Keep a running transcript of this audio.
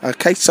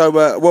Okay, so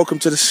welcome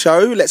to the show.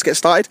 Let's get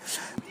started.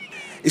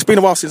 It's been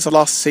a while since I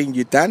last seen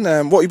you, Dan.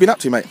 What have you been up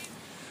to, mate?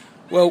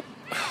 Well,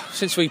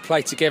 since we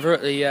played together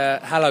at the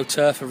Hallow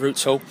Turf of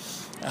Roots Hall,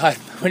 I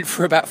went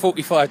for about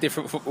 45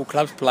 different football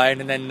clubs playing,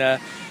 and then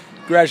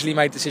gradually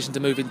made the decision to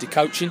move into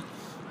coaching.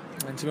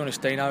 And to be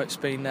honest, Dino, it's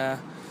been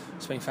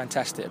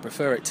fantastic. I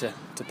prefer it to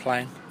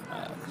playing.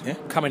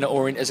 Coming to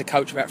Orient as a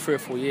coach about 3 or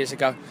 4 years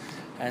ago.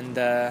 And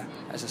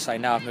as I say,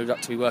 now I've moved up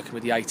to be working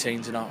with the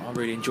 18s, and I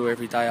really enjoy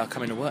every day I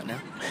come into work now.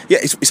 Yeah,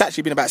 it's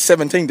actually been about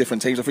 17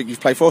 different teams I think you've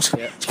played for. So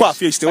it's quite a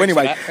few still. Thanks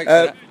anyway. for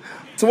that.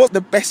 So what's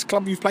the best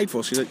club you've played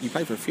for? So you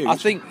played for a few. I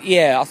think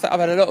I've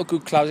had a lot of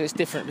good clubs. It's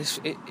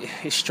different.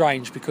 It's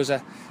strange because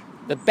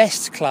the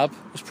best club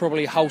was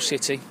probably Hull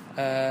City.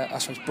 I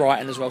suppose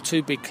Brighton as well.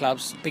 2 big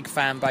clubs, big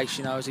fan base.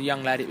 You know, as a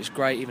young lad, it was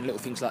great. Even little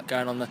things like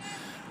going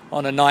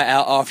on a night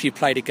out after you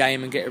played a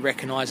game and get to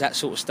recognise, that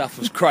sort of stuff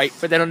was great.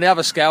 But then on the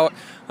other scale,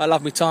 I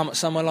loved my time at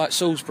somewhere like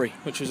Salisbury,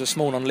 which was a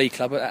small non-league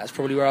club, but that's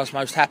probably where I was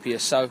most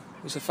happiest. So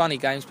it was a funny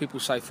games, people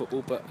say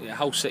football, but yeah,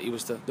 Hull City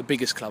was the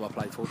biggest club I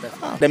played for,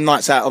 definitely. Them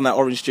nights out on that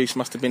orange juice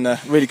must have been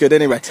really good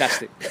anyway.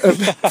 Fantastic.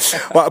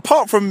 Well,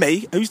 apart from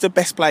me, who's the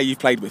best player you've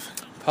played with?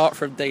 Apart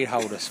from Dean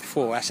Holders,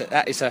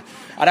 I'd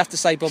have to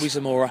say Bobby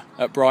Zamora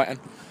at Brighton.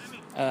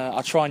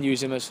 I try and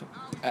use him as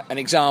an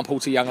example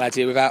to young lads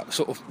here without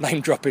sort of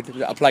name dropping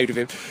that I played with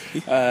him.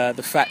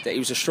 The fact that he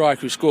was a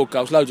striker who scored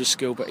goals, loads of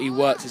skill, but he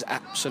worked his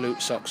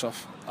absolute socks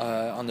off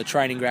on the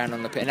training ground,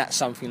 on the pitch, and that's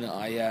something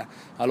that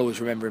I'll always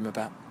remember him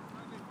about.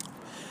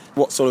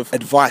 What sort of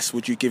advice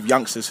would you give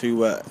youngsters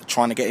who are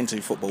trying to get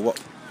into football? What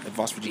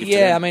advice would you give to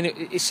them? Yeah, I mean,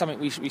 it's something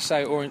we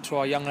say at Orient to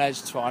our young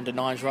lads, to our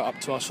under-9s, right up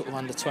to our sort of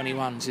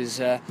under-21s,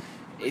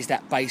 is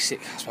that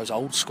basic, I suppose,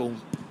 old school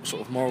sort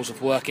of morals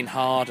of working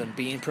hard and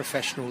being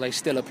professional. They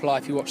still apply.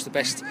 If you watch the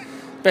best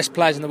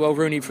players in the world,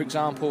 Rooney, for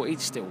example, he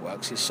still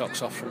works his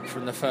socks off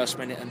from the first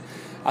minute. And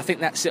I think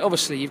that's it.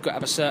 Obviously, you've got to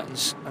have a certain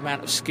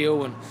amount of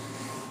skill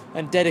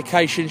and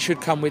dedication should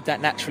come with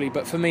that naturally.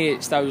 But for me,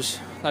 it's those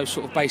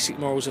sort of basic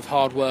morals of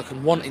hard work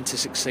and wanting to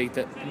succeed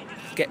that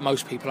get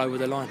most people over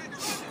the line.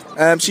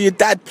 So your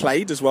dad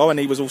played as well, and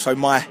he was also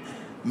my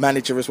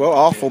manager as well,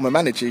 our former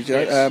manager.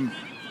 Yes.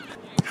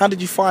 How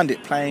did you find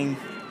it playing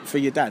for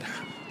your dad?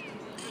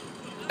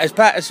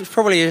 It's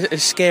probably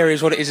as scary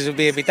as what it is as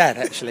being my dad,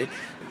 actually.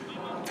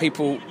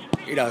 People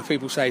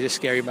say he's a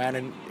scary man,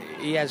 and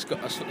he has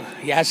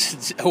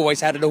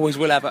always had and always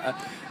will have a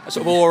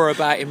sort of aura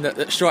about him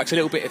that strikes a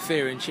little bit of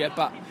fear into you.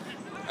 But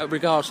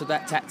regardless of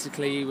that,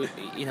 tactically,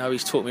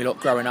 he's taught me a lot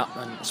growing up,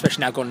 and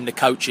especially now gone into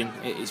coaching,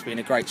 it's been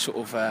a great sort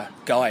of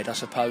guide, I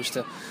suppose,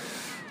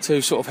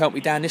 to sort of help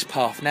me down this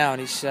path now.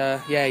 And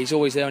he's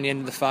always there on the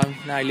end of the phone.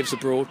 Now he lives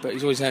abroad, but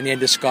he's always there on the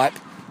end of Skype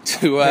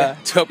to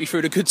help you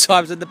through the good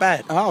times and the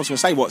bad. I was going to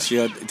say, what's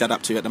your dad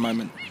up to at the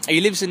moment?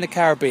 He lives in the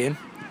Caribbean,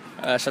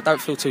 so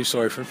don't feel too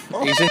sorry for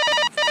him. Easy.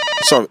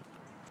 Sorry.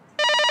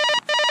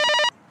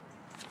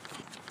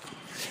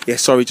 Yeah,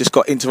 sorry, just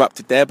got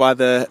interrupted there by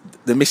the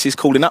missus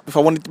calling up if I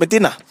wanted my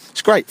dinner.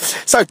 It's great.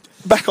 So,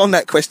 back on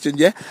that question,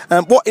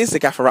 what is the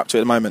gaffer up to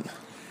at the moment?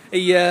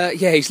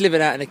 He's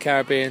living out in the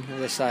Caribbean.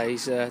 As I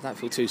say, don't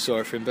feel too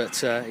sorry for him, but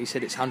he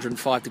said it's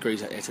 105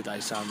 degrees out there today,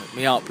 so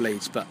my heart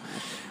bleeds. But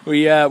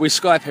we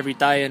Skype every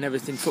day, and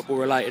everything football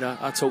related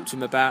I talk to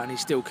him about, and he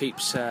still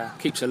keeps a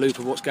loop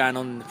of what's going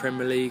on in the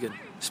Premier League, and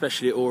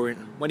especially at Orient.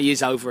 And when he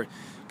is over, he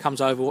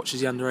comes over,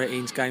 watches the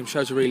under-18s game,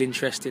 shows a real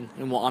interest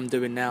in what I'm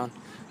doing now. And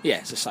yeah,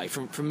 as I say,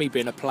 from me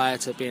being a player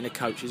to being a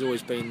coach, he's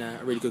always been a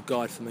really good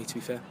guide for me, to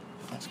be fair.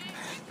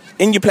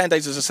 In your playing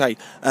days, as I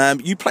say,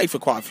 you played for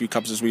quite a few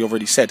clubs, as we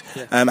already said.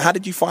 Yeah. How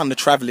did you find the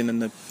travelling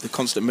and the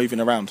constant moving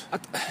around?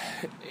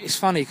 It's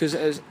funny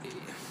because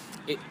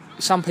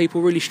some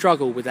people really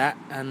struggle with that,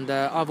 and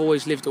I've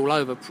always lived all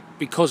over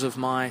because of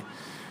my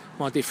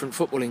different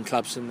footballing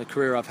clubs and the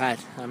career I've had.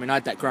 I mean, I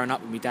had that growing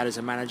up with my dad as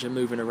a manager,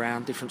 moving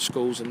around different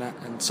schools and that,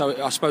 and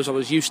so I suppose I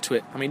was used to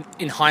it. I mean,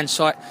 in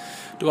hindsight,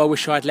 do I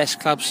wish I had less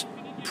clubs?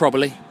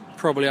 Probably.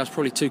 I was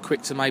probably too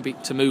quick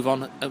to move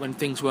on when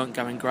things weren't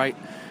going great.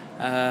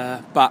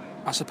 But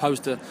I suppose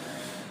the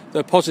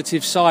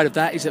positive side of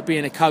that is that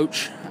being a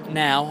coach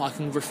now, I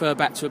can refer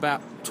back to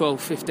about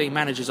 12, 15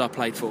 managers I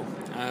played for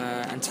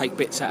and take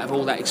bits out of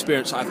all that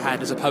experience I've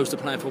had, as opposed to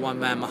playing for one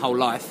man my whole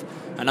life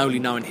and only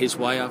knowing his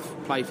way. I've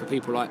played for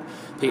people like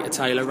Peter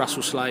Taylor,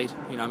 Russell Slade,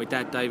 my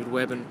dad David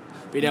Webb, and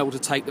being able to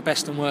take the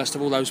best and worst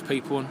of all those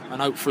people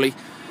and hopefully,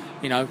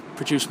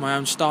 produce my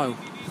own style.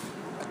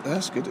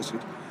 That's good.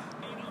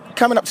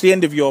 Coming up to the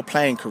end of your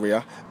playing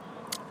career,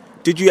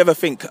 did you ever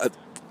think,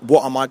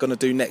 what am I going to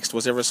do next?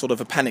 Was there a sort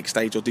of a panic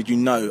stage, or did you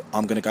know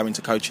I'm going to go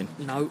into coaching?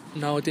 No,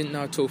 I didn't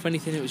know at all. If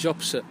anything, it was the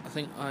opposite. I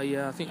think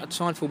I'd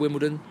signed for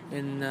Wimbledon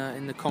in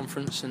the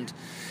conference, and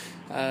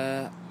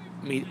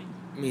me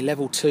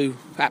level 2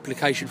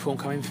 application form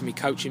came in for me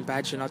coaching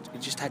badge, and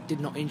it just did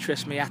not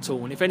interest me at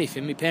all. And if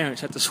anything, my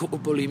parents had to sort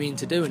of bully me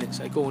into doing it.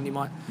 Say, go on, you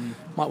might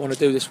want to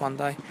do this one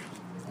day.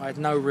 I had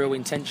no real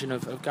intention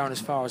of going as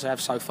far as I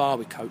have so far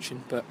with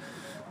coaching, but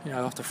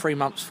after 3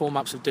 months, 4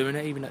 months of doing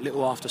it, even at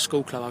little after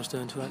school club I was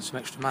doing to earn some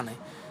extra money,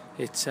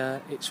 it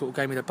sort of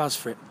gave me the buzz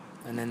for it.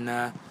 And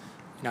then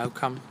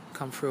come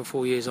 3 or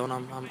 4 years on,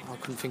 I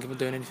couldn't think of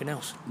doing anything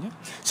else. Yeah.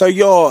 So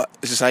you're,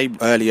 as I say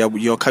earlier,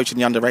 you're coaching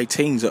the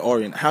under-18s at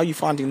Orient. How are you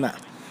finding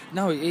that?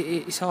 No,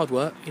 it's hard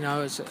work.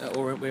 As at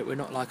Orient, we're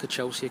not like a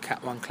Chelsea, a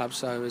Cat 1 club.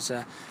 So there's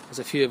a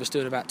few of us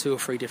doing about 2 or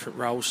 3 different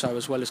roles. So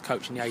as well as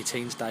coaching the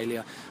 18s daily,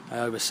 I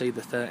oversee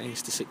the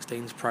 13s to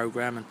 16s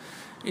programme,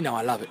 and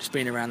I love it. Just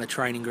being around the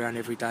training ground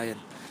every day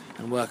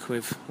and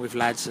working with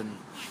lads, and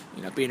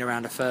being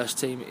around a first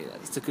team.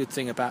 It's the good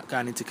thing about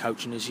going into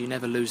coaching is you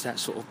never lose that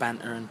sort of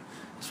banter, and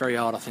it's very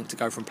hard, I think, to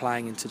go from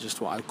playing into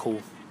just what I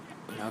call,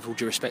 with all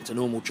due respect, a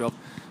normal job,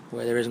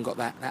 where there isn't got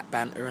that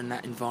banter and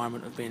that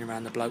environment of being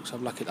around the blokes.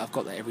 I'm lucky that I've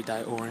got that every day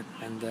at Orient,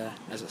 and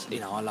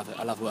I love it.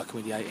 I love working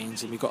with the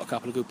 18s, and we've got a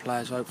couple of good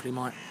players who hopefully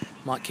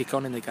might kick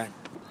on in the game.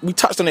 We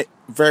touched on it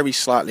very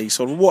slightly.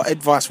 So what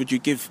advice would you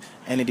give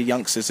any of the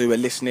youngsters who are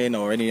listening,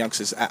 or any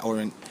youngsters at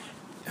Orient?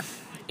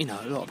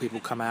 A lot of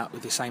people come out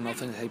with the same old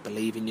thing. They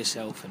believe in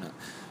yourself, and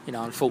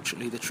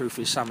unfortunately, the truth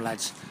is some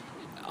lads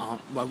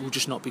will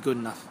just not be good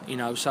enough.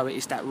 So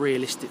it's that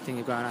realistic thing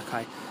of going,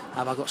 okay,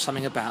 have I got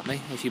something about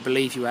me? If you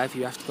believe you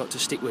have got to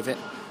stick with it.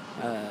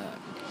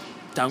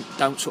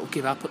 Don't sort of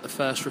give up at the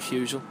first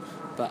refusal.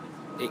 But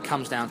it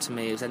comes down to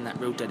me is then that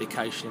real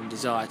dedication and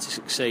desire to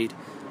succeed.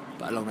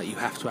 But along that, you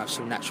have to have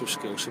some natural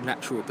skill, some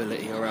natural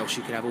ability, or else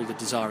you can have all the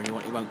desire you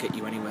want, it won't get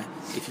you anywhere.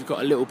 If you've got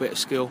a little bit of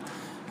skill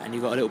and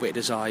you've got a little bit of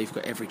desire, you've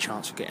got every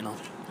chance of getting on.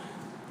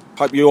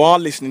 Hope you are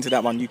listening to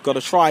that one. You've got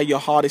to try your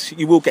hardest.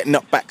 You will get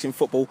knockbacks in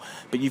football,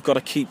 but you've got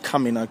to keep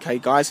coming, okay,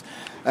 guys?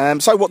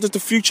 So what does the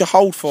future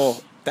hold for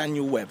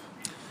Daniel Webb?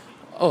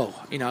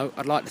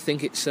 I'd like to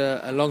think it's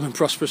a long and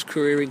prosperous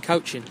career in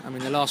coaching. I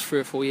mean, the last 3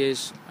 or 4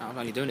 years, I'm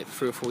only doing it for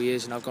 3 or 4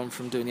 years, and I've gone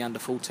from doing the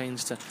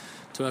under-14s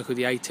to work with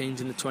the 18s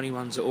and the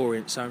 21s at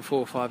Orient. So in 4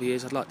 or 5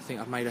 years, I'd like to think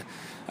I've made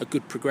a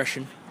good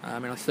progression.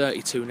 I'm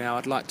 32 now.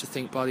 I'd like to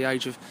think by the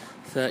age of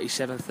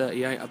 37,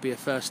 38, I'll be a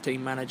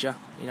first-team manager.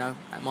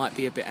 That might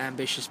be a bit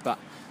ambitious, but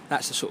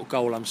that's the sort of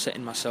goal I'm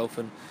setting myself.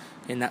 And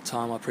in that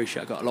time, I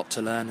appreciate I've got a lot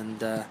to learn,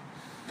 and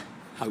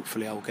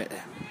hopefully I will get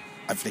there.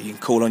 Hopefully you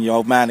can call on your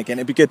old man again.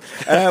 It'd be good.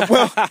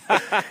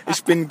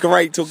 It's been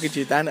great talking to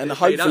you, Dan, and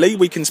hopefully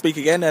we can speak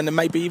again and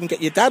maybe even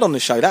get your dad on the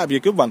show. That'd be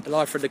a good one.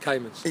 Live from the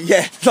Caymans.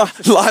 Yeah,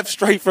 live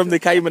straight from the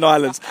Cayman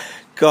Islands.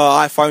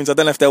 God, iPhones, I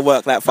don't know if they'll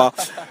work that far.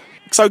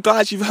 So,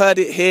 guys, you've heard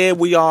it here.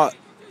 We are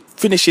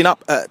finishing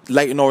up at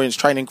Leyton Orient's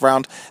training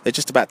ground. They're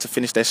just about to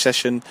finish their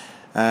session,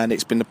 and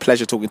it's been a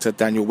pleasure talking to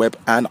Daniel Webb,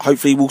 and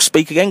hopefully we'll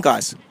speak again,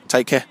 guys.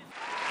 Take care.